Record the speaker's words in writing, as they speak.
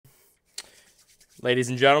Ladies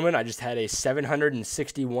and gentlemen, I just had a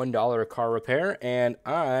 $761 car repair, and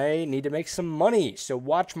I need to make some money. So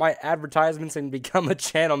watch my advertisements and become a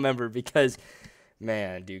channel member because,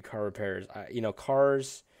 man, dude, car repairs.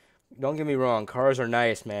 Cars, don't get me wrong, cars are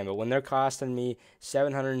nice, man. But when they're costing me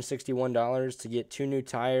 $761 to get 2 new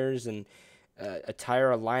tires and a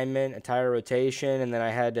tire alignment, a tire rotation, and then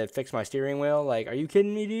I had to fix my steering wheel, like, are you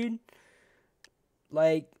kidding me, dude?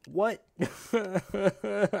 Like, what?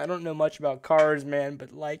 I don't know much about cars, man,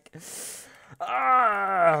 but like,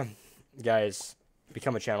 guys,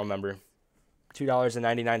 become a channel member.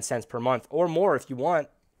 $2.99 per month or more if you want.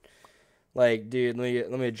 Like, dude,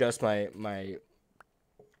 let me adjust my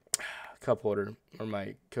cup holder or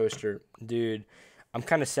my coaster. Dude, I'm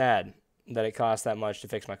kind of sad that it costs that much to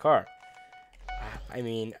fix my car. I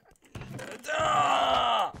mean,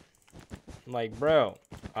 like, bro,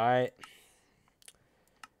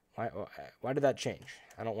 why did that change?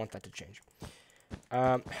 I don't want that to change.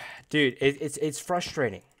 Dude, it's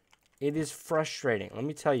frustrating. It is frustrating. Let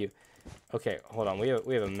me tell you. Okay, hold on. We have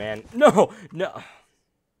a man. No.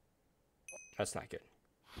 That's not good.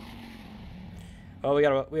 Oh, we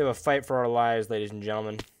have a fight for our lives, ladies and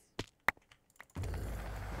gentlemen.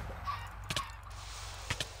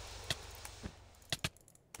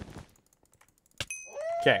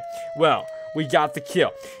 Okay. Well, we got the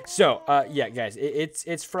kill. So, yeah, guys,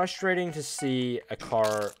 it's frustrating to see a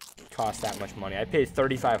car cost that much money. I paid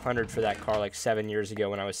 $3,500 for that car like 7 years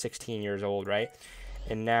ago when I was 16 years old, right?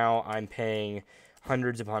 And now I'm paying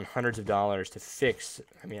hundreds upon hundreds of dollars to fix.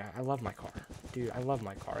 I mean, I love my car. Dude, I love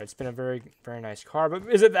my car. It's been a very, very nice car, but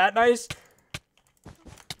is it that nice?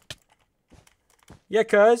 Yeah,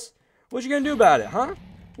 cuz. What you gonna do about it, huh?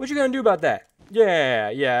 What you gonna do about that?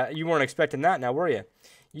 Yeah, you weren't expecting that now, were you?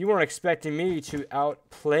 You weren't expecting me to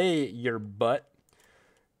outplay your butt.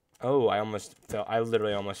 Oh, I almost fell. I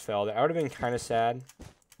literally almost fell there. I would have been kind of sad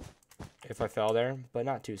if I fell there, but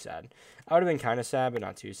not too sad. I would have been kind of sad, but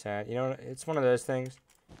not too sad. You know, it's one of those things.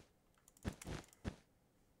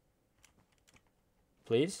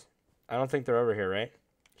 Please? I don't think they're over here, right?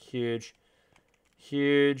 Huge.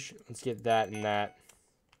 Huge. Let's get that and that.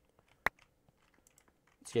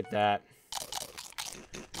 Let's get that.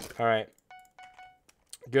 All right.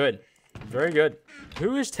 Good. Very good.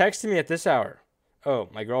 Who is texting me at this hour? Oh,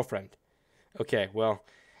 my girlfriend. Okay, well,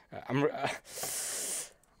 I'm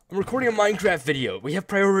recording a Minecraft video. We have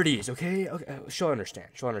priorities, okay? She'll understand.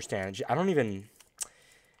 She'll understand. I don't even,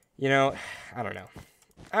 I don't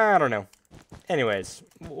know. Anyways,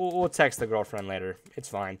 we'll text the girlfriend later. It's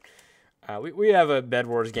fine. We have a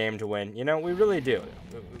Bedwars game to win. You know, we really do.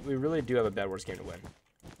 We really do have a Bedwars game to win.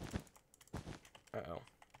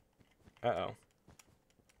 Uh-oh.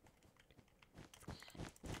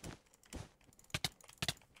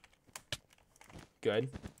 Good.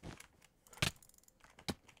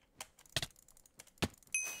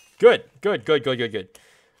 Good.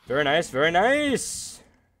 Very nice, very nice.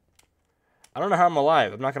 I don't know how I'm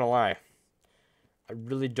alive. I'm not going to lie. I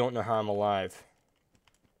really don't know how I'm alive.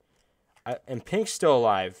 And Pink's still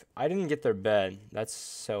alive. I didn't get their bed. That's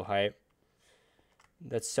so hype.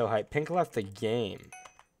 That's so hype. Pink left the game.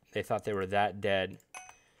 They thought they were that dead.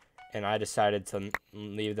 And I decided to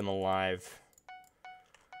leave them alive.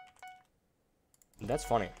 That's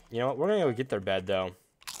funny. You know what? We're going to go get their bed, though.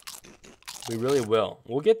 We really will.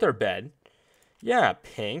 We'll get their bed. Yeah,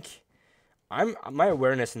 Pink. My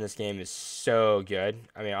awareness in this game is so good.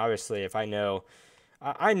 I mean, obviously, if I know...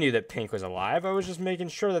 I knew that Pink was alive. I was just making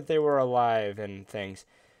sure that they were alive and things.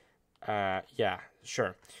 Yeah,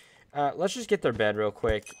 sure. Let's just get their bed real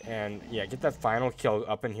quick. And, yeah, get that final kill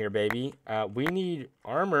up in here, baby. We need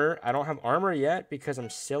armor. I don't have armor yet because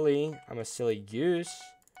I'm silly. I'm a silly goose.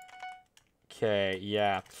 Okay,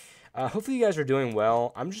 yeah. Hopefully you guys are doing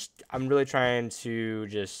well. I'm really trying to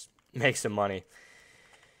just make some money.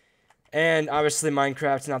 And obviously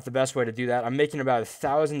Minecraft's not the best way to do that. I'm making about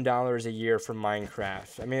 $1,000 a year from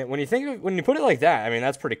Minecraft. I mean, when you put it like that, I mean,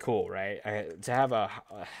 that's pretty cool, right? To have I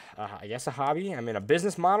guess a hobby. I mean, a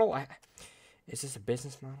business model. Is this a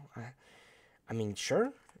business model? I mean,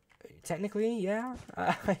 sure. Technically, yeah.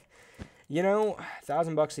 You know,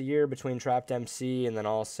 $1,000 a year between Trapped MC and then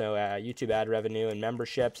also YouTube ad revenue and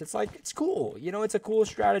memberships. It's like, it's cool. You know, it's a cool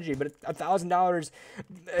strategy, but $1,000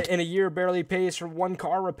 in a year barely pays for one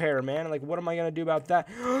car repair, man. Like, what am I going to do about that?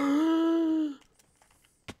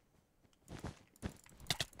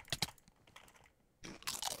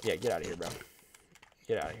 Yeah, get out of here, bro.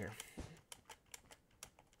 Get out of here.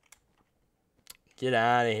 Get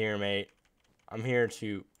out of here, mate. I'm here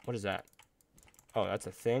to... What is that? Oh, that's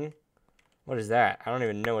a thing? What is that? I don't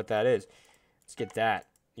even know what that is. Let's get that.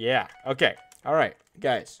 Yeah. Okay. All right.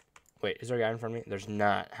 Guys, Wait, is there a guy in front of me? There's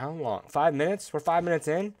not. How long? 5 minutes? We're 5 minutes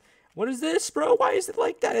in? What is this, bro? Why is it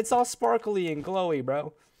like that? It's all sparkly and glowy,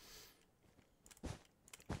 bro.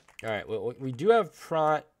 All right, well, we do have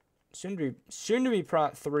Prot, soon to be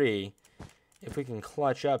Prot 3. If we can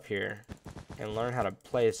clutch up here and learn how to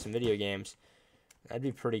play some video games, that'd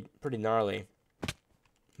be pretty gnarly.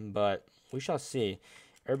 But we shall see.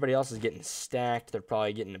 Everybody else is getting stacked. They're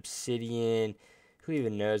probably getting obsidian. Who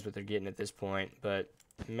even knows what they're getting at this point? But,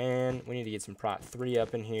 man, we need to get some Prot 3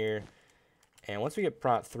 up in here. And once we get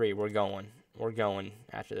Prot 3, we're going. We're going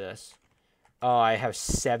after this. Oh, I have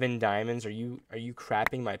 7 diamonds. Are you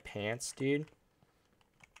crapping my pants, dude?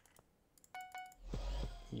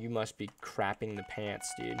 You must be crapping the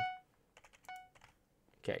pants, dude.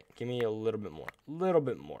 Okay, give me a little bit more. Little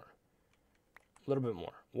bit more. Little bit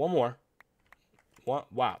more. One more. One.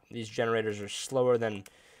 Wow, these generators are slower than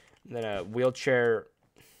a wheelchair.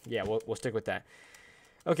 Yeah, we'll stick with that.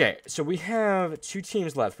 Okay, so we have 2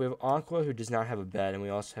 teams left. We have Aqua, who does not have a bed, and we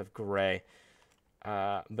also have Gray.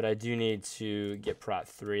 But I do need to get Prot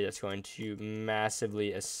 3. That's going to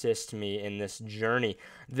massively assist me in this journey,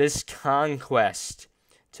 this conquest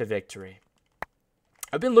to victory.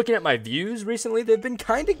 I've been looking at my views recently. They've been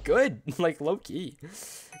kind of good, like low-key.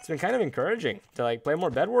 It's been kind of encouraging to like play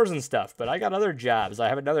more Bedwars and stuff, but I got other jobs. I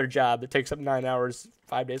have another job that takes up 9 hours,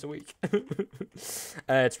 5 days a week.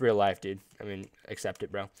 It's real life, dude. I mean, accept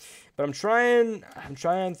it, bro. But I'm trying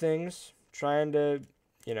things, trying to,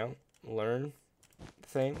 you know, learn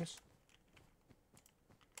things.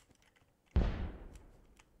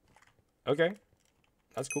 Okay,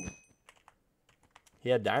 that's cool. He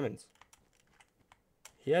had diamonds.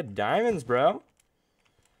 He had diamonds, bro.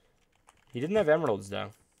 He didn't have emeralds,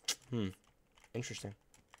 though. Interesting.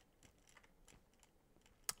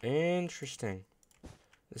 Interesting.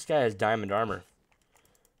 This guy has diamond armor.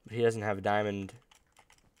 But he doesn't have a diamond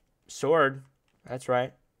sword. That's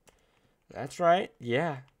right. That's right.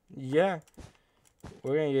 Yeah. Yeah.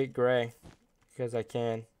 We're going to get Gray. Because I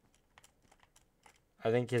can.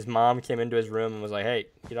 I think his mom came into his room and was like, hey,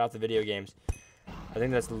 get off the video games. I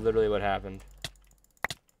think that's literally what happened.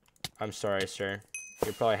 I'm sorry, sir.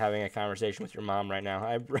 You're probably having a conversation with your mom right now.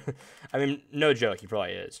 I mean, no joke. He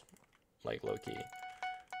probably is. Like, low-key.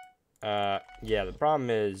 Yeah, the problem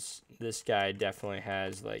is this guy definitely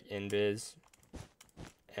has, like, invis.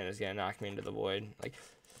 And is going to knock me into the void. Like,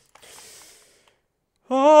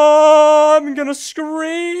 oh, I'm going to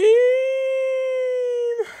scream.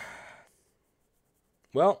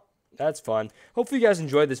 Well, that's fun. Hopefully you guys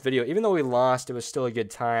enjoyed this video. Even though we lost, it was still a good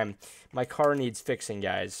time. My car needs fixing,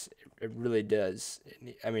 guys. It really does.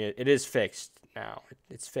 I mean, it is fixed now.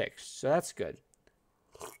 It's fixed, so that's good.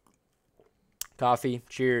 Coffee,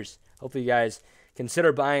 cheers. Hopefully you guys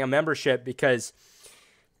consider buying a membership because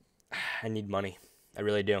I need money. I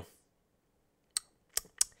really do. With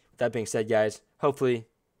that being said, guys, hopefully,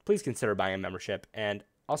 please consider buying a membership, and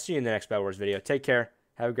I'll see you in the next Bedwars video. Take care.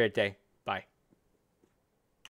 Have a great day.